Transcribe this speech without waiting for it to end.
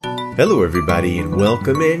Hello, everybody, and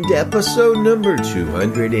welcome into episode number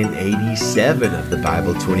 287 of the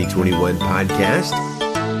Bible 2021 podcast.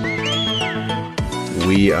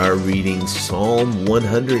 We are reading Psalm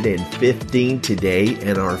 115 today,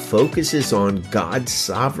 and our focus is on God's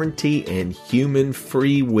sovereignty and human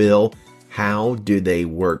free will. How do they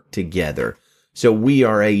work together? So we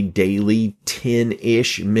are a daily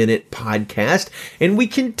 10-ish minute podcast, and we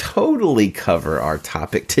can totally cover our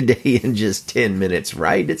topic today in just 10 minutes,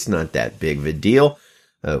 right? It's not that big of a deal.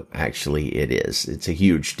 Oh, actually it is. It's a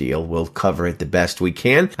huge deal. We'll cover it the best we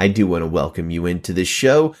can. I do want to welcome you into the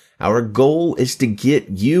show. Our goal is to get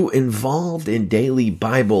you involved in daily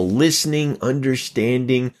Bible listening,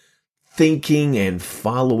 understanding, thinking, and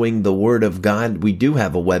following the Word of God. We do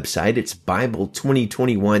have a website. It's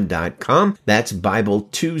Bible2021.com. That's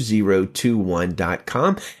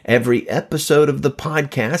Bible2021.com. Every episode of the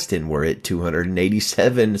podcast, and we're at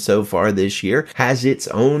 287 so far this year, has its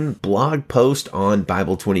own blog post on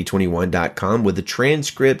Bible2021.com with a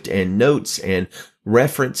transcript and notes and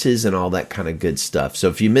references and all that kind of good stuff. So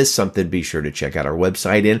if you missed something, be sure to check out our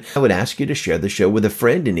website. And I would ask you to share the show with a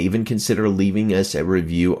friend and even consider leaving us a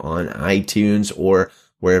review on iTunes or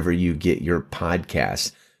wherever you get your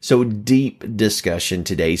podcasts. So deep discussion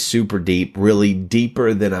today, super deep, really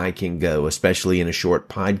deeper than I can go, especially in a short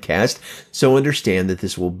podcast. So understand that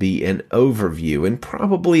this will be an overview and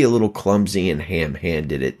probably a little clumsy and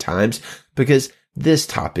ham-handed at times, because this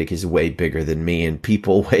topic is way bigger than me, and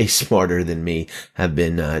people way smarter than me have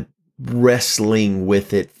been wrestling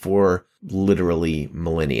with it for literally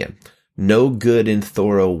millennia. No good and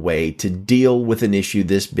thorough way to deal with an issue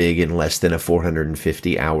this big in less than a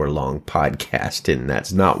 450-hour-long podcast, and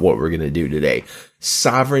that's not what we're going to do today.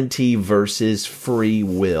 Sovereignty versus free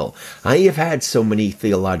will. I have had so many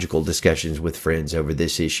theological discussions with friends over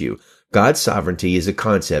this issue. God's sovereignty is a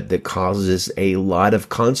concept that causes a lot of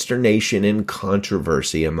consternation and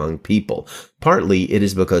controversy among people. Partly it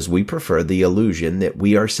is because we prefer the illusion that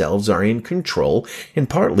we ourselves are in control, and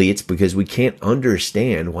partly it's because we can't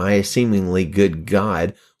understand why a seemingly good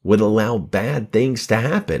God would allow bad things to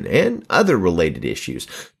happen, and other related issues.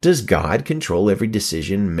 Does God control every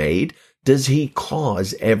decision made? Does he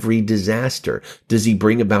cause every disaster? Does he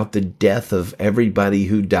bring about the death of everybody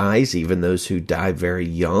who dies, even those who die very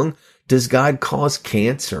young? Does God cause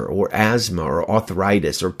cancer or asthma or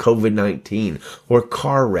arthritis or COVID-19 or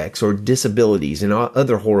car wrecks or disabilities and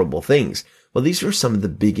other horrible things? Well, these are some of the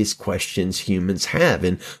biggest questions humans have,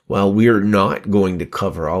 and while we're not going to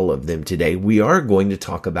cover all of them today, we are going to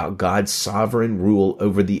talk about God's sovereign rule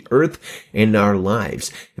over the earth and our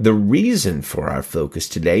lives. The reason for our focus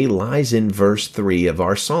today lies in verse 3 of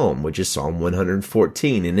our psalm, which is Psalm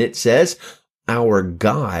 114, and it says, "Our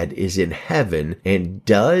God is in heaven and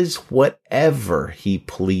does whatever he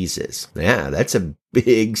pleases." Yeah, that's a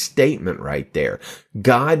big statement right there.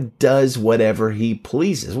 God does whatever he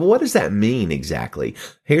pleases. Well, what does that mean exactly?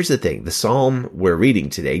 Here's the thing. The psalm we're reading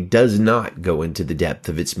today does not go into the depth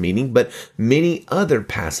of its meaning, but many other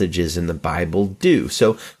passages in the Bible do.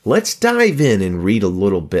 So let's dive in and read a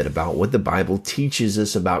little bit about what the Bible teaches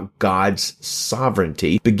us about God's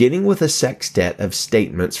sovereignty, beginning with a sextet of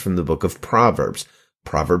statements from the book of Proverbs.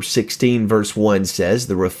 Proverbs 16 verse 1 says,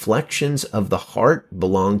 "The reflections of the heart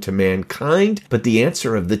belong to mankind, but the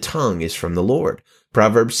answer of the tongue is from the Lord."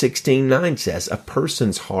 Proverbs 16:9 says, "A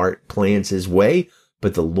person's heart plans his way,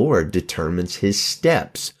 but the Lord determines his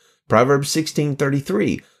steps." Proverbs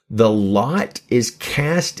 16:33, "The lot is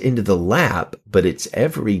cast into the lap, but its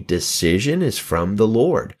every decision is from the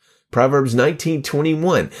Lord." Proverbs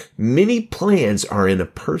 19:21, "Many plans are in a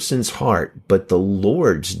person's heart, but the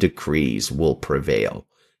Lord's decrees will prevail."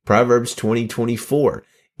 Proverbs 20:24,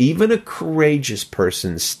 "Even a courageous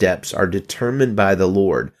person's steps are determined by the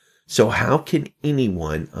Lord. So how can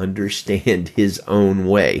anyone understand his own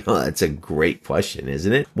way?" Oh, that's a great question,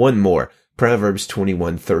 isn't it? One more. Proverbs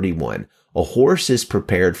 21:31, "A horse is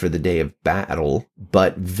prepared for the day of battle,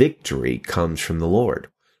 but victory comes from the Lord."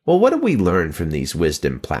 Well, what do we learn from these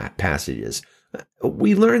wisdom passages?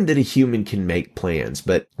 We learn that a human can make plans,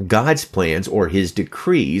 but God's plans or his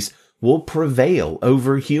decrees will prevail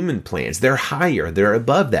over human plans. They're higher. They're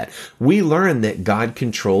above that. We learn that God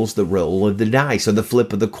controls the roll of the dice or the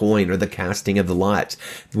flip of the coin or the casting of the lots.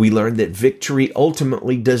 We learn that victory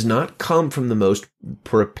ultimately does not come from the most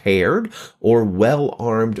prepared or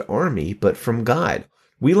well-armed army, but from God.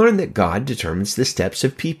 We learn that God determines the steps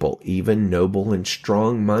of people, even noble and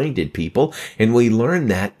strong-minded people, and we learn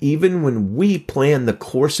that even when we plan the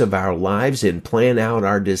course of our lives and plan out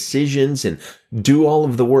our decisions and do all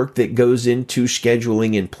of the work that goes into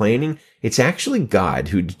scheduling and planning, it's actually God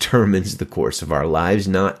who determines the course of our lives,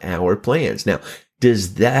 not our plans. Now,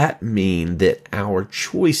 does that mean that our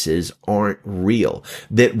choices aren't real,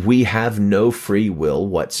 that we have no free will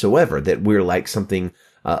whatsoever, that we're like something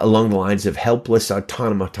along the lines of helpless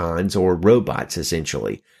automatons or robots,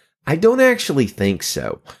 essentially? I don't actually think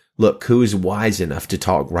so. Look, who's wise enough to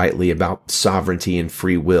talk rightly about sovereignty and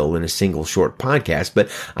free will in a single short podcast?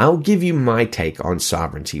 But I'll give you my take on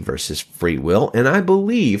sovereignty versus free will, and I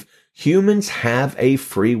believe humans have a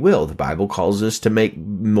free will. The Bible calls us to make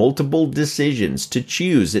multiple decisions, to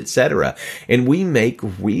choose, etc. And we make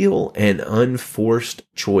real and unforced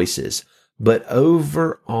choices. But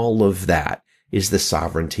over all of that is the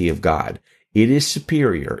sovereignty of God. It is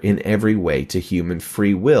superior in every way to human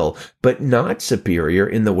free will, but not superior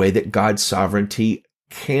in the way that God's sovereignty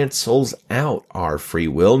cancels out our free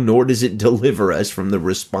will, nor does it deliver us from the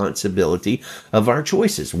responsibility of our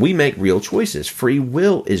choices. We make real choices. Free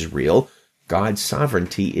will is real. God's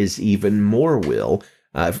sovereignty is even more real,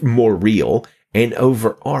 and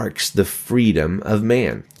overarches the freedom of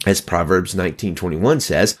man. As Proverbs 19:21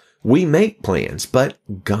 says, we make plans, but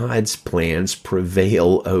God's plans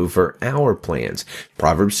prevail over our plans.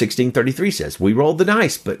 Proverbs 16:33 says, we roll the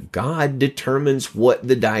dice, but God determines what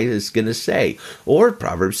the dice is going to say. Or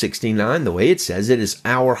Proverbs 16:9, the way it says it is,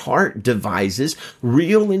 our heart devises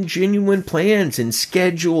real and genuine plans and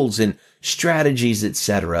schedules and strategies,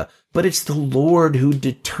 etc. But it's the Lord who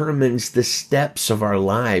determines the steps of our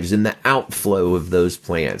lives and the outflow of those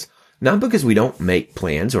plans. Not because we don't make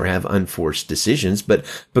plans or have unforced decisions, but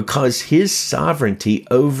because his sovereignty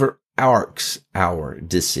overarches our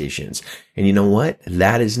decisions. And you know what?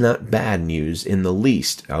 That is not bad news in the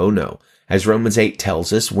least. Oh no. As Romans 8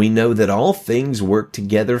 tells us, we know that all things work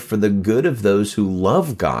together for the good of those who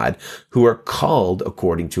love God, who are called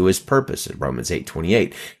according to his purpose. In Romans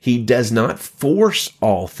 8:28, he does not force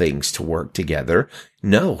all things to work together.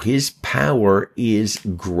 No, his power is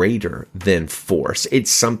greater than force. It's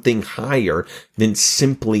something higher than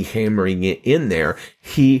simply hammering it in there.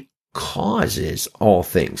 He causes all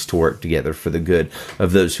things to work together for the good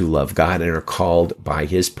of those who love God and are called by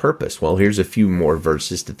his purpose. Well, here's a few more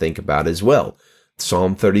verses to think about as well.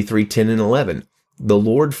 Psalm 33:10 and 11. The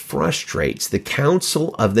Lord frustrates the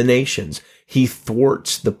counsel of the nations. He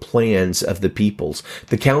thwarts the plans of the peoples.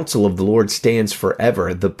 The counsel of the Lord stands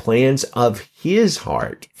forever, the plans of his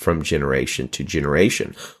heart from generation to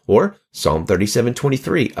generation. Or Psalm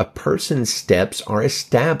 37:23, a person's steps are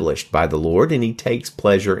established by the Lord, and he takes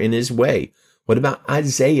pleasure in his way. What about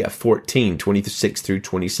Isaiah 14:26 through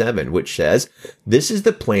 27, which says, this is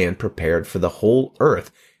the plan prepared for the whole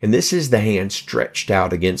earth, and this is the hand stretched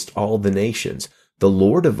out against all the nations. The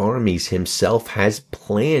Lord of armies himself has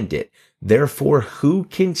planned it. Therefore, who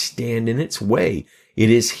can stand in its way?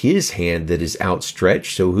 It is his hand that is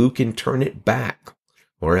outstretched, so who can turn it back?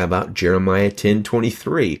 Or how about Jeremiah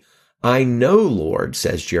 10:23? I know, Lord,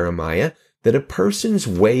 says Jeremiah, that a person's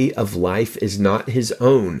way of life is not his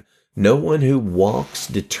own. No one who walks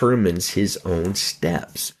determines his own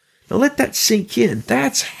steps. Now let that sink in.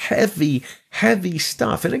 That's heavy, heavy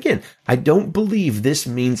stuff. And again, I don't believe this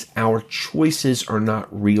means our choices are not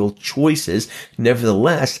real choices.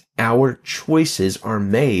 Nevertheless, our choices are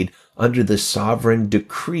made under the sovereign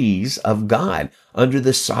decrees of God, under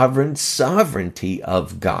the sovereign sovereignty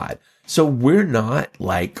of God. So we're not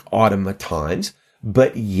like automatons,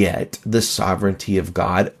 but yet the sovereignty of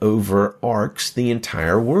God overarches the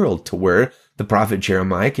entire world to where the prophet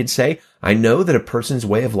Jeremiah could say, I know that a person's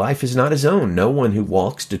way of life is not his own. No one who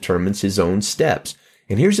walks determines his own steps.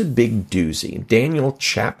 And here's a big doozy. Daniel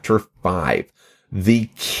chapter 5. The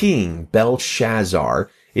king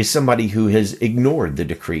Belshazzar is somebody who has ignored the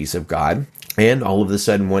decrees of God. And all of a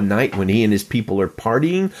sudden one night when he and his people are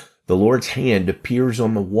partying, the Lord's hand appears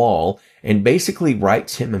on the wall and basically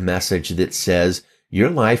writes him a message that says, your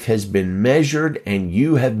life has been measured and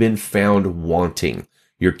you have been found wanting.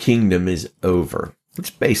 Your kingdom is over.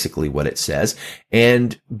 That's basically what it says.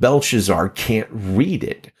 And Belshazzar can't read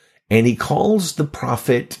it. And he calls the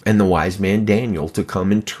prophet and the wise man Daniel to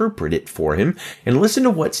come interpret it for him. And listen to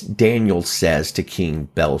what Daniel says to King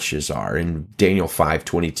Belshazzar in Daniel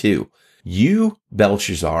 5:22. You,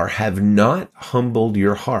 Belshazzar, have not humbled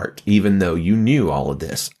your heart, even though you knew all of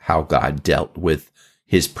this, how God dealt with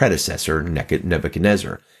his predecessor,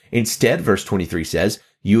 Nebuchadnezzar. Instead, verse 23 says,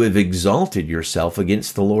 you have exalted yourself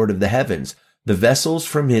against the Lord of the heavens. The vessels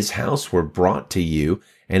from his house were brought to you,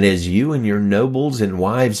 and as you and your nobles and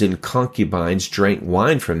wives and concubines drank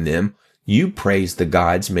wine from them, you praised the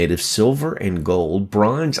gods made of silver and gold,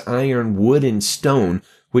 bronze, iron, wood, and stone,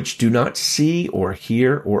 which do not see or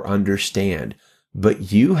hear or understand.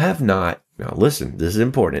 But you have not, now listen, this is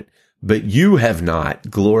important, but you have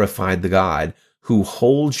not glorified the God who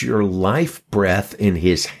holds your life breath in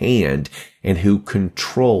his hand and who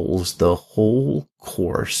controls the whole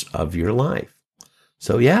course of your life.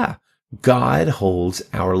 So yeah, God holds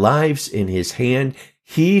our lives in his hand.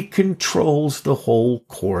 He controls the whole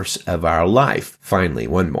course of our life. Finally,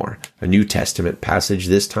 one more, a New Testament passage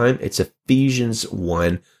this time. It's Ephesians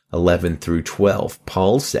 1:11 through 12.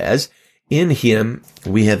 Paul says, "In him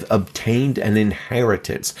we have obtained an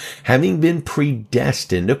inheritance, having been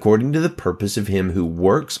predestined according to the purpose of him who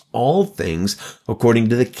works all things according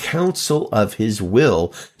to the counsel of his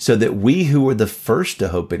will, so that we who were the first to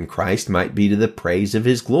hope in Christ might be to the praise of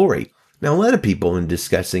his glory." Now, a lot of people in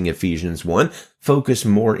discussing Ephesians 1 focus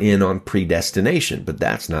more in on predestination, but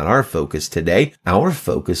that's not our focus today. Our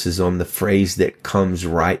focus is on the phrase that comes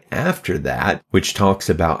right after that, which talks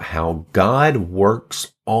about how God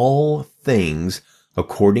works all things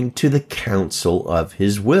according to the counsel of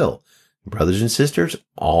his will. Brothers and sisters,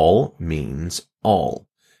 all means all.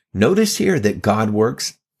 Notice here that God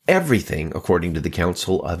works everything according to the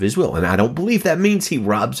counsel of his will. And I don't believe that means he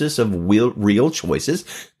robs us of real choices.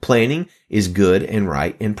 Planning is good and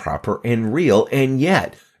right and proper and real. And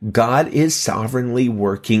yet God is sovereignly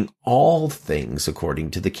working all things according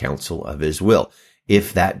to the counsel of his will.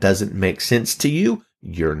 If that doesn't make sense to you,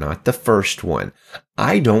 you're not the first one.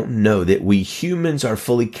 I don't know that we humans are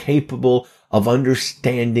fully capable of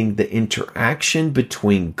understanding the interaction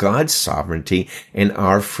between God's sovereignty and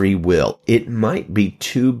our free will. It might be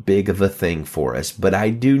too big of a thing for us, but I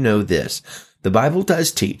do know this. The Bible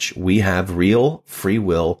does teach we have real free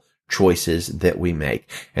will choices that we make.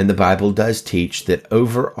 And the Bible does teach that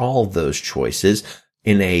over all those choices,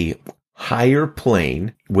 in a higher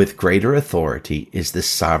plane with greater authority, is the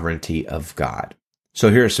sovereignty of God. So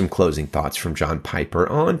here are some closing thoughts from John Piper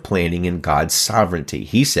on planning and God's sovereignty.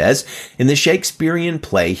 He says, in the Shakespearean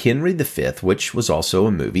play Henry V, which was also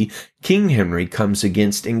a movie, King Henry comes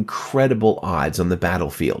against incredible odds on the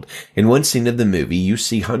battlefield. In one scene of the movie, you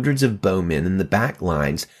see hundreds of bowmen in the back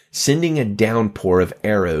lines sending a downpour of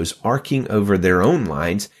arrows arcing over their own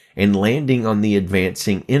lines and landing on the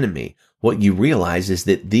advancing enemy. What you realize is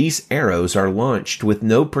that these arrows are launched with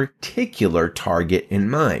no particular target in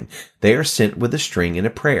mind. They are sent with a string and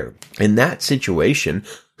a prayer. In that situation,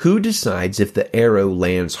 who decides if the arrow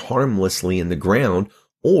lands harmlessly in the ground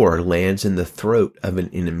or lands in the throat of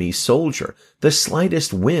an enemy soldier? The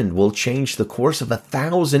slightest wind will change the course of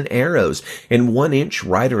 1,000 arrows, and 1 inch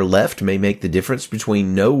right or left may make the difference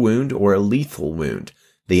between no wound or a lethal wound.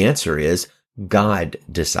 The answer is God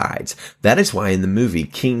decides. That is why in the movie,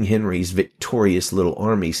 King Henry's victorious little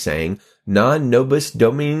army sang Non nobis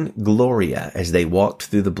domine gloria as they walked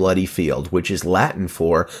through the bloody field, which is Latin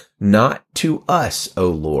for not to us, O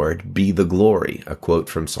Lord, be the glory, a quote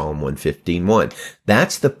from Psalm 115:1.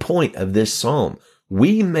 That's the point of this psalm.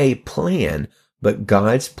 We may plan, but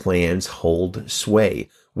God's plans hold sway.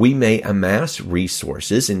 We may amass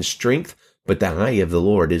resources and strength, but the eye of the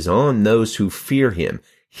Lord is on those who fear him.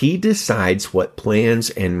 He decides what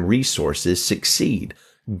plans and resources succeed.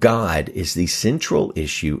 God is the central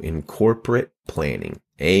issue in corporate planning.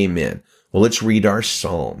 Amen. Well, let's read our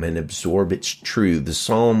psalm and absorb its truth. The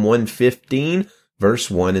Psalm 115, verse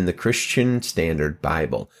 1 in the Christian Standard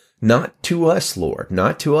Bible. Not to us, Lord,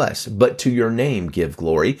 not to us, but to your name give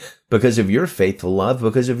glory, because of your faithful love,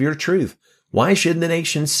 because of your truth. Why should the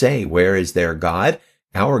nations say, where is their God?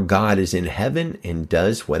 Our God is in heaven and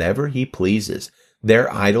does whatever he pleases.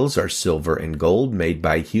 Their idols are silver and gold made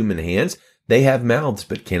by human hands. They have mouths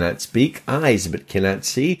but cannot speak, eyes but cannot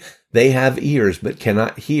see. They have ears but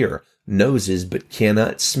cannot hear, noses but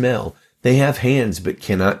cannot smell. They have hands but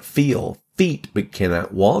cannot feel, feet but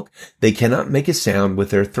cannot walk. They cannot make a sound with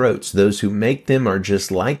their throats. Those who make them are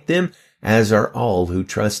just like them, as are all who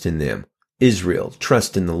trust in them. Israel,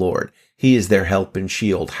 trust in the Lord. He is their help and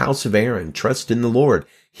shield. House of Aaron, trust in the Lord.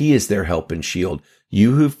 He is their help and shield.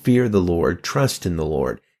 You who fear the Lord, trust in the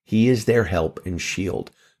Lord. He is their help and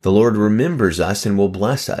shield. The Lord remembers us and will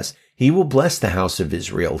bless us. He will bless the house of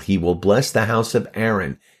Israel. He will bless the house of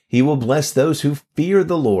Aaron. He will bless those who fear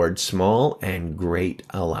the Lord, small and great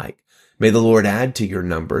alike. May the Lord add to your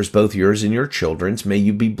numbers, both yours and your children's. May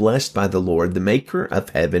you be blessed by the Lord, the maker of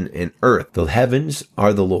heaven and earth. The heavens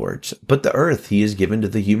are the Lord's, but the earth he has given to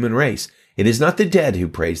the human race. It is not the dead who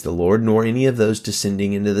praise the Lord, nor any of those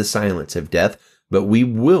descending into the silence of death, but we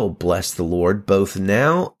will bless the Lord both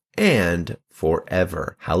now and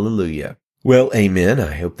forever. Hallelujah. Well, amen.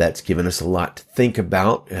 I hope that's given us a lot to think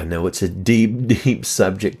about. I know it's a deep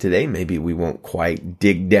subject today. Maybe we won't quite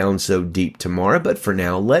dig down so deep tomorrow, but for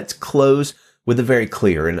now, let's close with a very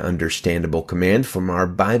clear and understandable command from our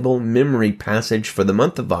Bible memory passage for the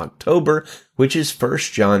month of October, which is 1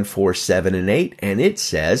 John 4, 7 and 8, and it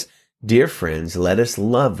says, "Dear friends, let us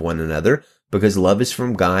love one another, because love is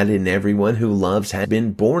from God, and everyone who loves has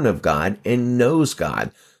been born of God and knows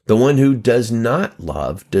God. The one who does not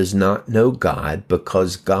love does not know God,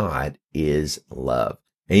 because God is love."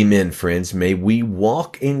 Amen, friends. May we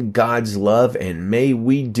walk in God's love, and may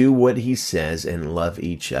we do what He says and love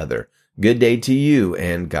each other. Good day to you,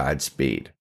 and Godspeed.